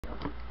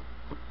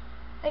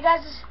Hey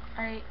guys,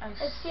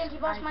 it's TNT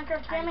Boss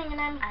Minecraft Gaming,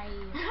 and I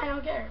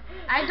don't care.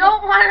 I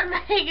don't want to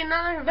make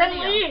another Then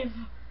video. leave.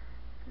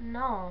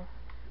 No,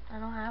 I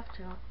don't have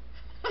to.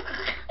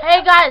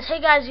 Hey guys, you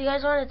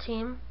guys want a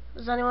team?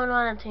 Does anyone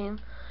want a team?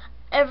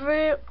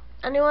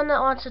 Anyone that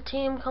wants a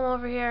team, come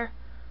over here.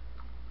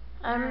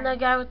 I'm the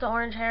guy with the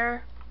orange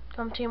hair.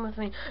 Come team with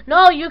me.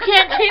 No, you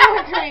can't team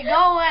with me.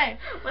 Go away.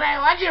 But I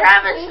want you.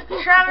 Travis.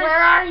 Where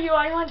are you?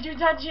 I want to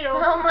touch you.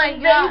 Oh my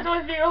and God.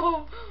 bathe with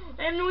you.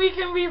 And we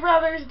can be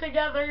brothers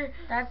together.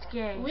 That's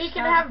gay. We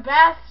can have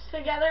baths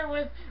together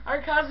with our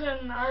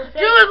cousin, our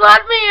favorite. Dude,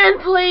 let me in,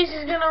 please.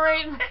 He's gonna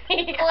rape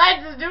me.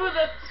 Let's do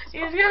this.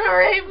 He's gonna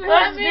rape me.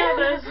 Let's do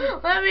this.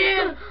 Let me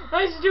in.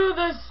 Let's do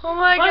this. Oh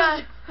my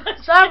God.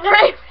 Stop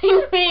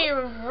raping me, you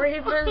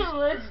rapist.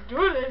 Let's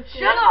do this.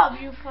 Shut up,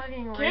 you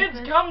fucking rapist.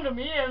 Kids, come to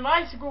me in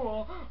my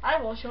school.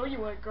 I will show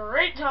you a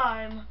great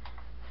time.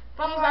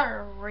 Thumbs You up.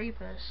 are a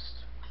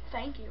rapist.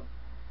 Thank you.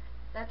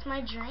 That's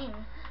my dream.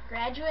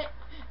 Graduate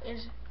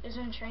is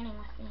in training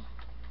with me.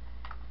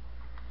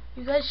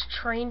 You guys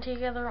train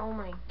together? Oh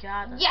my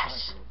God. That's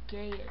Yes. fucking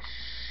gay as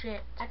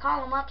shit. I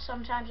call him up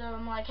sometimes and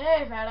I'm like,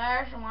 hey, fat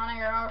ass,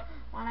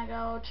 wanna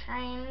go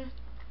train?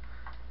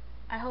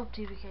 I hope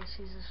TBK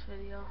sees this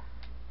video.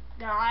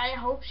 Yeah, I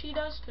hope she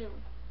does too.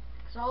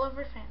 Cause all of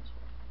her fans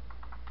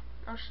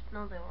will.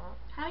 No, they won't.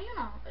 How do you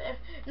know?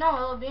 No,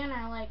 it'll be in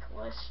her like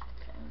list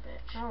thing,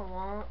 bitch. No, it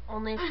won't.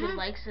 Only if she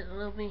likes it,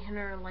 it'll be in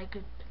her liked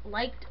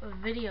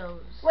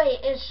videos.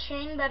 Wait, is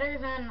Shane better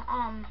than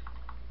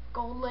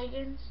gold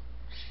leggings?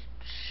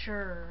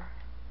 Sure.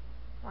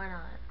 Why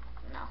not?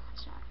 No,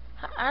 it's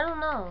not. I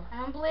don't know.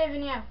 I don't believe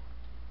in you.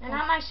 You're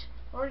not my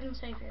Lord and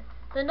Savior.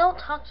 Then don't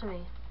talk to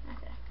me.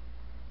 Okay.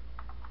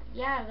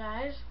 Yeah,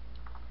 guys.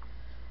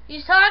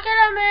 He's talking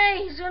to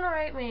me. He's gonna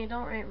rape me.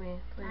 Don't rape me,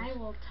 please. I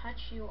will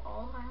touch you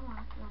all I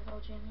want,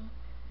 little Jimmy.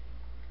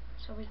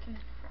 So we can be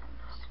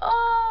friends.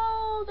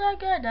 Oh, that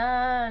guy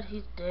died.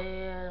 He's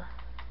dead.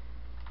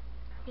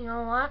 You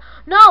know what?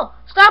 No!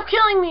 Stop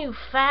killing me, you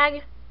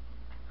fag.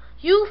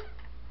 You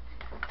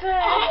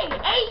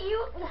fag. Hey,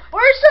 you.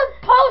 We're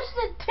supposed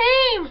to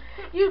team,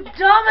 you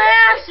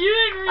dumbass.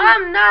 You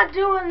I'm not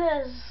doing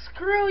this.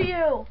 Screw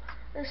you.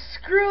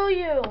 Screw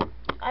you.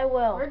 I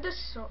will. Where'd the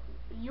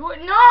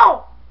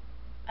No!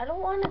 I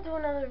don't want to do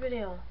another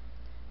video.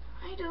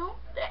 I do.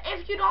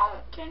 If you don't,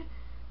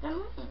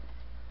 then leave.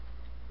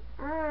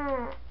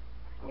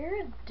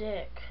 You're a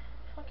dick.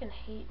 I fucking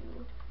hate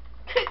you.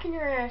 Kicking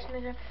your ass,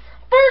 nigga.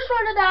 First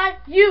one to die,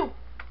 you.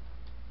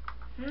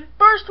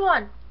 First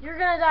one. You're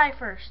gonna die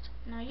first.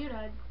 No, you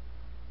died.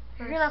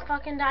 You're gonna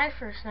fucking die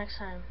first next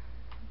time,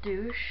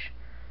 douche.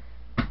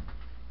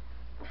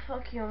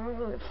 Fuck you. I'm gonna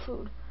go get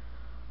food.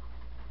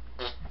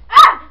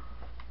 Ah!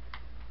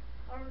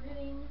 I'm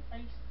getting in your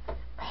face.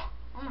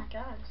 Oh my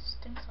God, it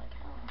stinks like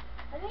hell.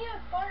 I think I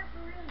farted for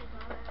real, you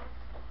dumbass.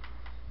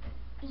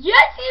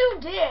 Yes, you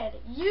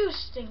did. You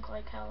stink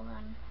like hell,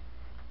 then.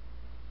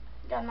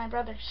 God, my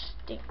brother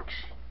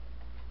stinks.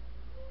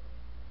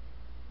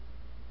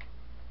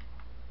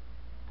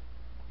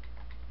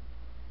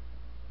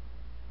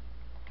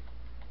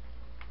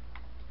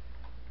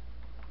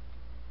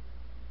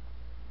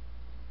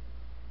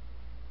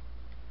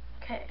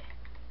 Okay,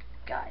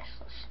 guys,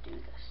 let's do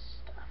this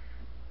stuff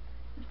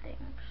and things.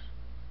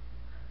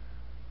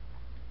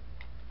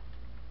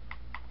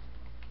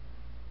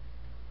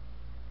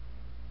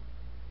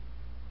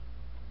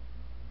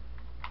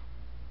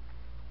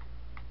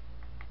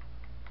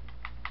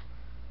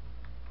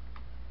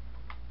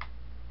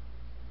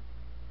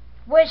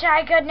 Wish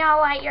I could know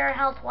what your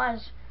health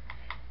was.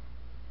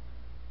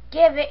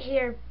 Give it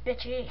here,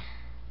 bitchy.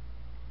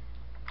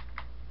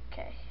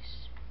 Okay,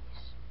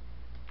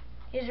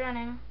 he's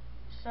running,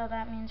 so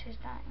that means he's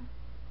dying.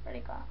 Where'd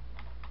he go?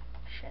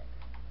 Shit.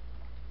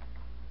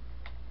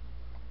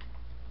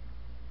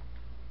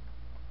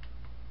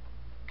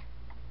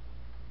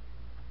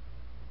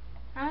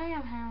 I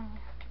am hungry.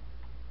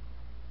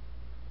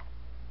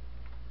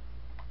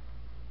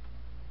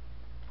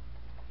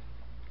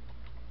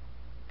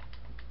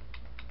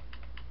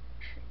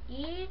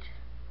 Eat.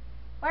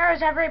 Where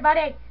is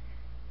everybody?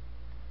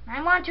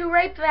 I want to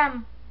rape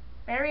them.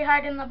 Very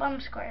hard in the bum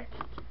square.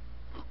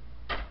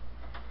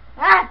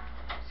 Ah!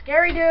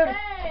 Scary dude.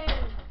 Hey!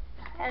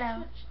 Hello.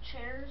 Switch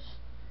chairs.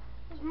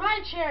 It's my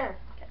chair.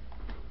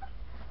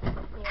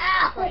 Ow!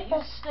 Yeah, right.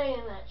 You stay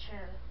in that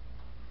chair.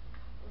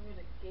 Look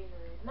at the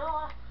Gatorade.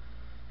 No,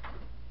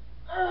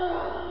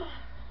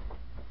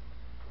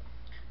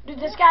 Dude,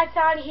 this guy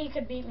thought he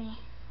could beat me.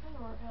 I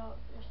didn't work out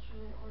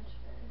yesterday or today.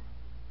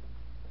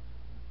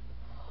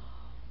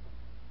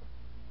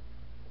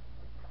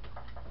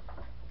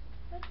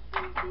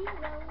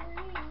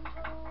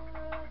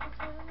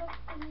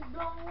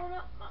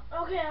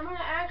 Okay, I'm gonna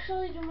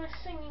actually do my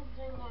singing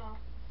thing now.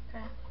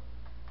 Okay.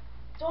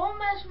 Don't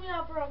mess me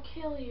up or I'll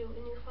kill you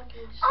and you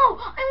fucking. Oh,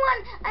 I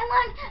won!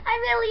 I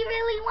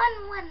really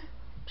won!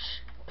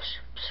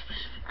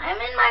 I'm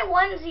in my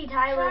onesie,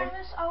 Tyler.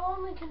 Travis, I'll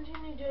only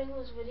continue doing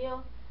this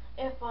video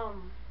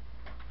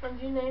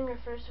if you name your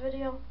first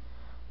video,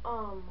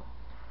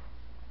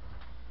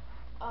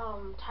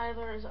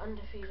 Tyler is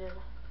undefeated.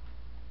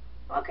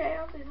 Okay,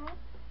 I'll do that.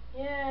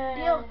 Yeah.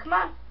 Deal, come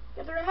on.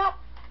 Get the remote.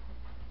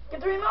 Get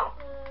the remote.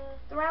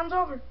 The round's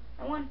over.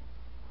 I won.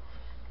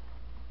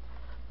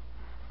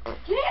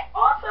 Get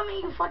off of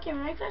me, you fucking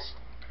rapist.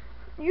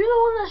 You're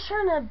the one that's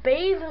trying to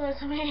bathe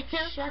with me.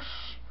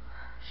 Shush.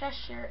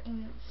 Shush your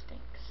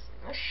instincts.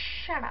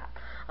 Shut up.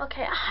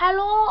 Okay,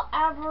 hello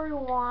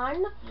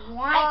everyone.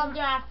 What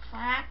the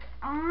fuck?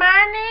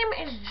 My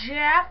name is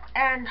Jeff,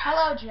 and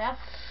hello, Jeff.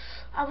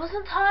 I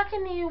wasn't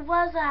talking to you,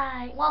 was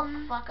I? Well,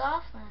 fuck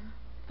off then.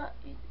 But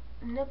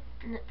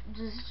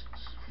just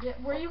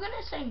were you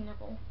gonna say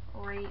nipple?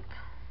 Rape.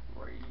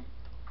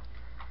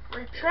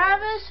 Rape.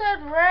 Travis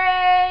said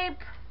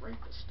rape.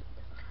 Rapist.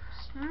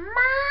 Mommy,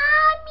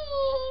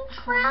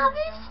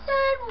 Travis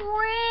said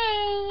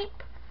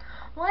rape.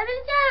 What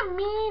does that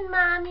mean,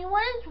 Mommy?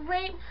 What is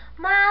rape?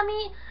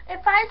 Mommy,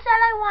 if I said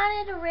I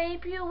wanted to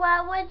rape you,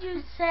 what would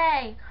you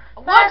say?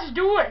 Let's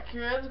do it,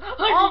 kids.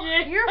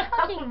 Oh, you're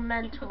fucking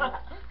mental.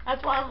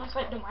 That's why I'm gonna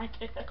say to my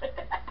kid.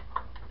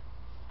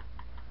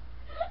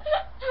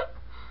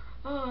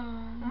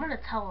 I'm gonna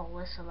tell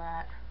Alyssa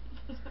that.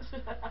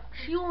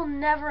 She will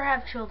never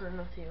have children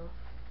with you.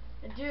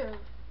 Dude,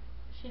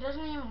 she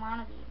doesn't even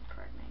want to be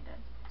impregnated.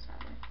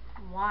 Sadly.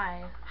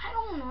 Why? I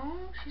don't know.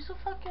 She's a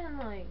fucking,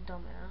 like,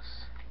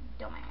 dumbass.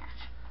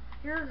 Dumbass.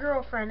 Your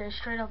girlfriend is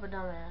straight up a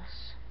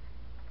dumbass.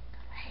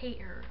 I hate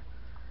her.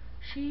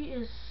 She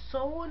is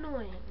so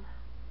annoying.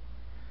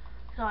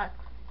 God.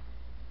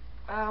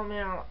 Oh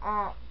man,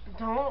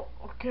 don't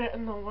get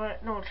in the way.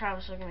 No,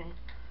 Travis, look at me.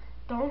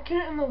 Don't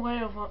get in the way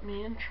of what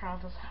me and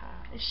Travis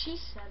have. She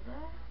said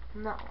that?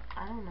 No,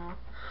 I don't know.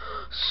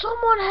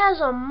 Someone has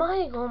a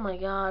mic. Oh my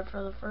god,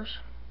 for the first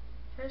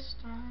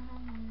time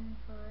in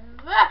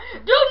forever.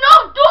 Dude,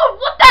 no, dude,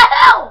 what the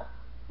hell?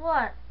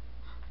 What?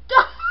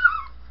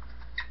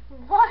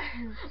 What?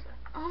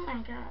 Oh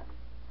my god.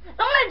 I'm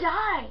gonna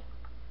die.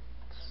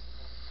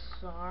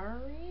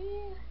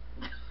 Sorry?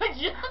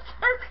 Just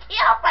hurry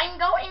up, I'm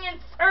going in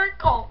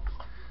circles.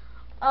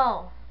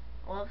 Oh.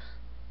 Whoops.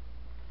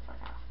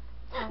 Fuck off.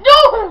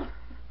 No!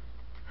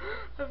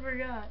 I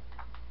forgot.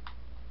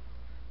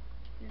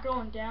 You're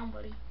going down,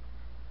 buddy.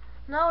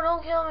 No,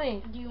 don't kill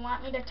me. Do you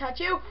want me to touch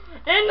you?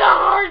 In the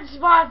hard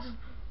spots!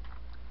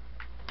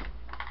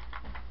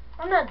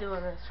 I'm not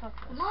doing this. Fuck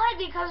this. Why?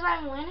 Because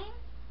I'm winning?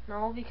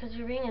 No, because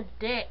you're being a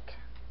dick.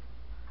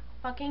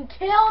 Fucking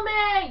kill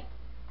me!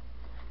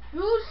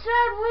 You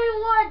said we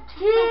want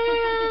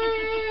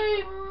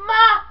team!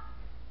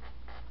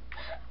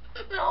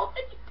 No,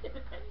 I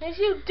didn't. Yes,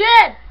 you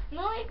did!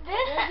 No, I didn't.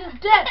 Yes, you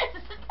did!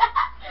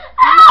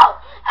 Ow!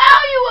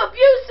 Ow, you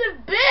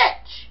abusive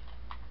bitch!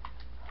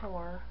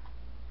 Whore.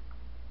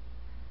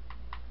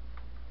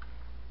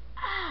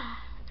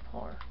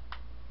 Whore.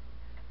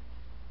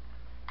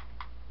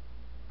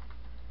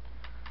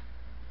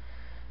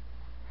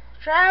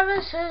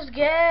 Travis is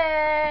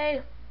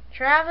gay.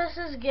 Travis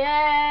is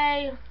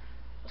gay.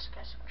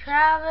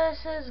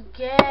 Travis is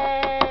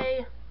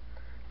gay.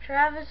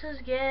 Travis is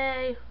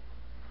gay.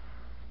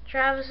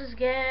 Travis is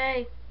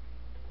gay.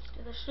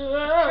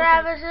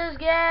 Travis is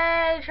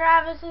gay.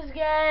 Travis is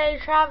gay.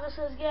 Travis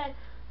is gay.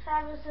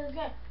 Travis is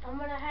gay. I'm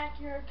gonna hack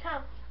your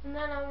account and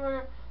then I'm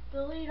gonna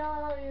delete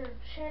all your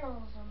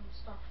channels and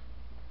stuff.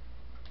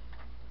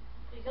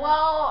 Because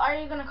well, are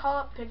you gonna call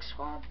up Pig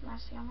Squad?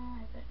 That's the only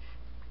way,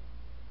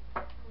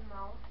 bitch.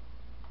 no.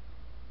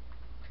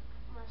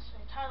 I'm gonna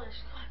say Tyler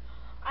Scott.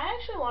 I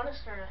actually want to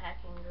start a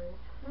hacking group.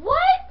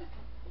 What?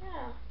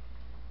 Yeah.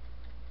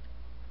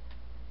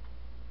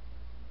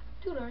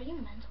 Dude, are you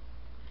mental?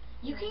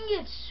 You can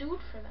get sued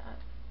for that.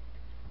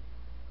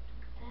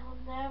 They'll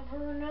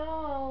never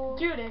know.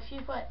 Dude, if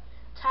you put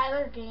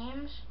Tyler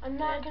Games, I'm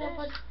not gonna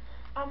put.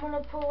 I'm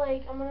gonna put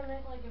like. I'm gonna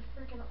make like a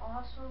freaking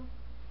awesome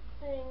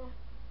thing,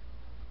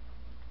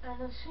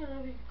 and it's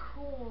gonna be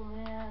cool,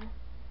 man.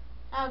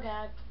 Oh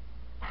god.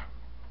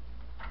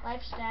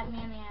 Life stabbed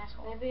me in the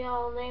asshole. Maybe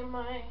I'll name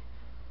my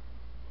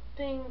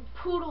thing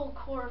Poodle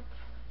Corp.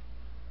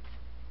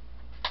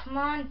 Come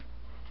on.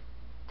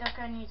 That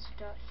guy needs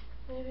to die.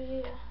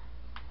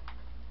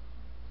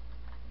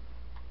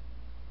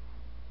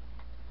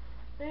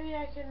 Maybe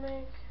I could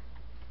make.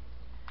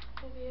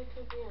 Maybe it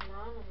could be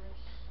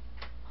anonymous.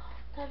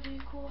 That'd be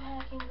a cool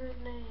hacking group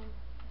name.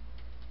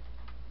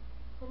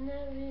 Wouldn't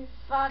that be?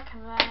 Fuck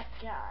that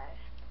guy.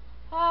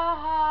 Ha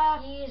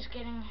ha. He's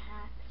getting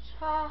hacked.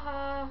 Ha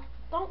ha.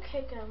 Don't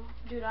kick him.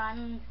 Dude,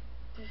 I'm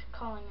just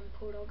calling him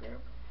Poodle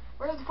Group.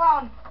 Where's the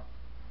phone?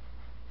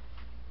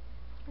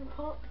 You're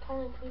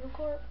calling Poodle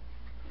Corp?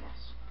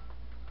 Yes.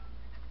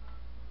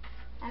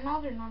 I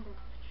know their number,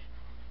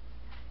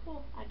 bitch.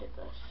 Cool. I did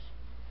this.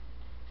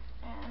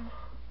 And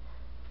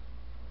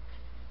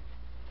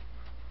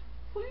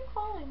who are you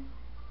calling?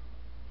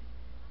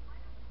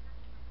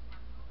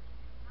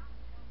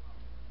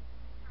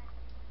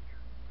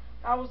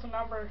 that was the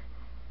number.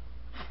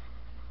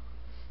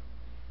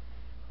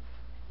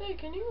 Hey,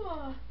 can you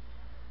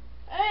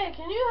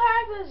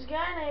hack this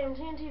guy named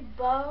TNT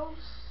Bows?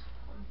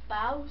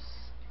 Bows?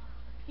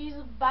 He's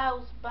a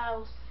bows.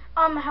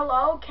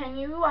 Hello, can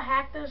you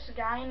hack this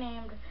guy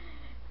named,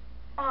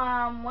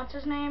 what's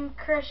his name?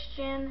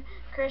 Christian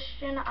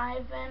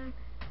Ivan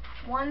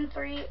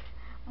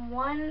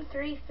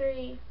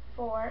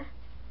 13334.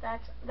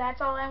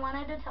 That's all I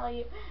wanted to tell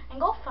you. And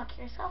go fuck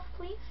yourself,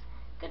 please.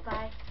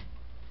 Goodbye.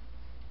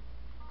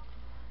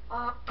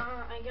 I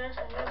guess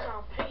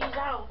I'll peace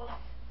out.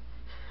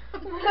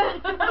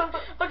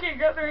 Okay,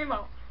 go through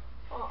emo.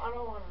 Oh, I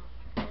don't wanna.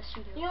 Yes,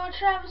 you do. You know what,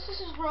 Travis? This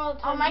is for all the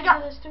time Oh my you God.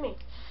 do this to me.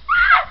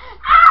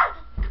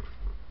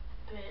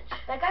 Bitch.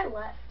 That guy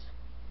left.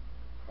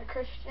 The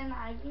Christian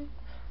Ivan.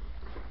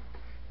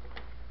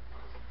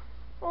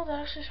 Well, that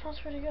actually smells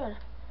pretty good.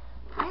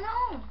 I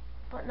know.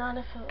 But not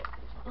if it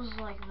was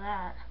like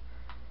that.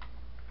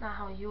 Not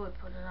how you would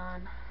put it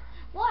on.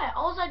 What?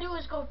 All I do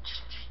is go.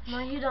 No,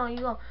 you don't.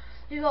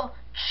 You go.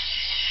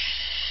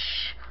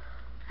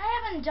 I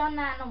haven't done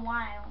that in a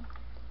while.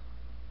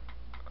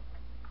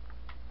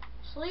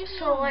 So leave me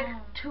So like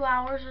alone. 2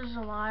 hours is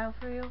a while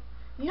for you?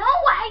 No,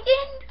 I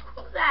didn't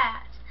do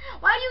that.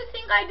 Why do you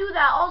think I do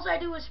that? All I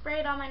do is spray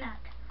it on my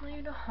neck. No,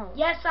 you don't.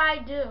 Yes, I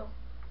do.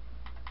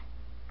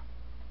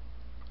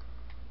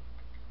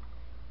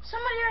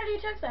 Somebody already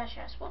took that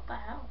chest. What the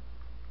hell?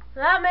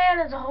 That man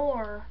is a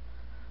whore.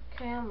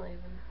 Okay, I'm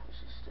leaving. This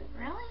is stupid.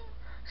 Really?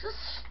 This is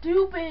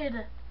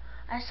stupid.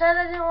 I said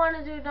I didn't want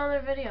to do another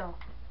video.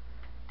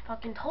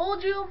 Fucking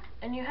told you,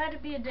 and you had to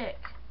be a dick.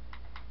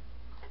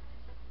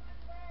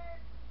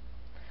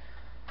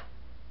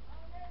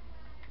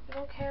 We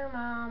don't care,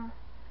 Mom.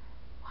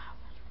 Wow.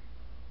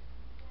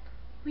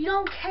 We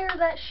don't care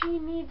that she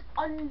needs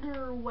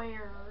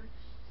underwear.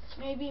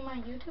 Maybe my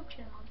YouTube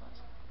channel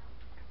does.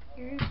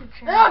 Your YouTube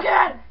channel. Oh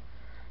God!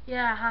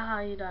 Yeah, haha,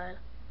 you died.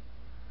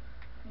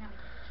 No.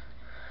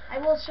 I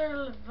will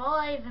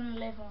survive and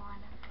live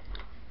on.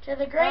 To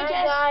the That greatest.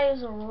 guy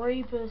is a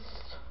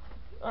rapist.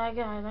 That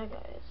guy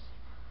is.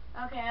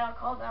 Okay, I'll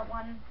call that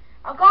one.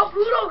 I'll call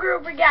Poodle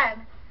Group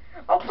again.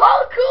 I'll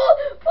call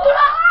Poodle.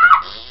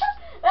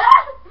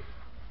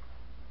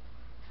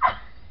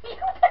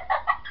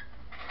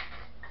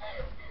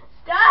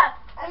 Stop!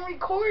 I'm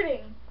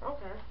recording.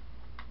 Okay.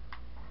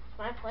 It's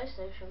my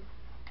PlayStation.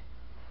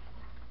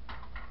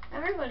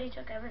 Everybody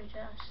took every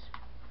test.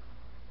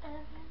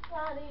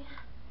 Everybody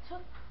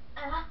took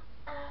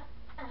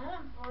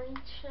every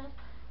chip.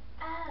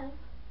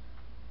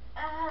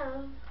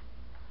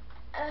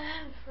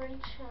 Every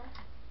chip.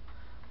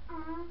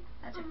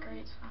 That's a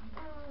great song.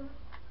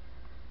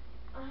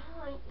 I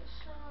like the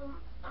sound.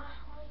 I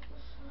like the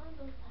sound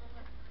of that.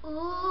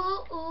 Ooh,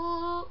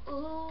 ooh,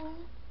 ooh.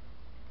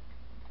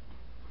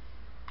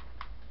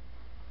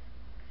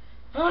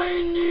 I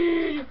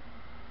need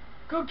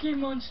Cookie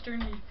Monster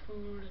need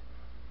food.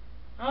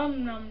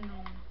 Nom nom.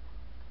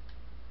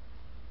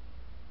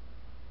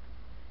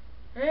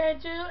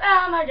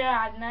 Oh my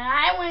God! Now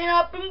I went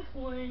up in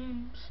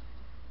flames.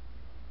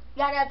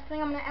 Yeah, guys, I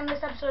think I'm gonna end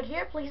this episode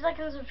here. Please like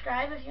and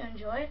subscribe if you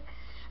enjoyed,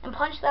 and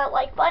punch that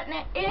like button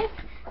if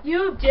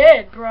you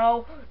did,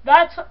 bro.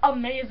 That's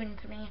amazing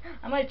to me.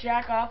 I might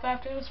jack off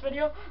after this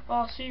video, but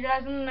I'll see you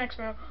guys in the next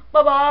video.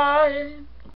 Bye bye.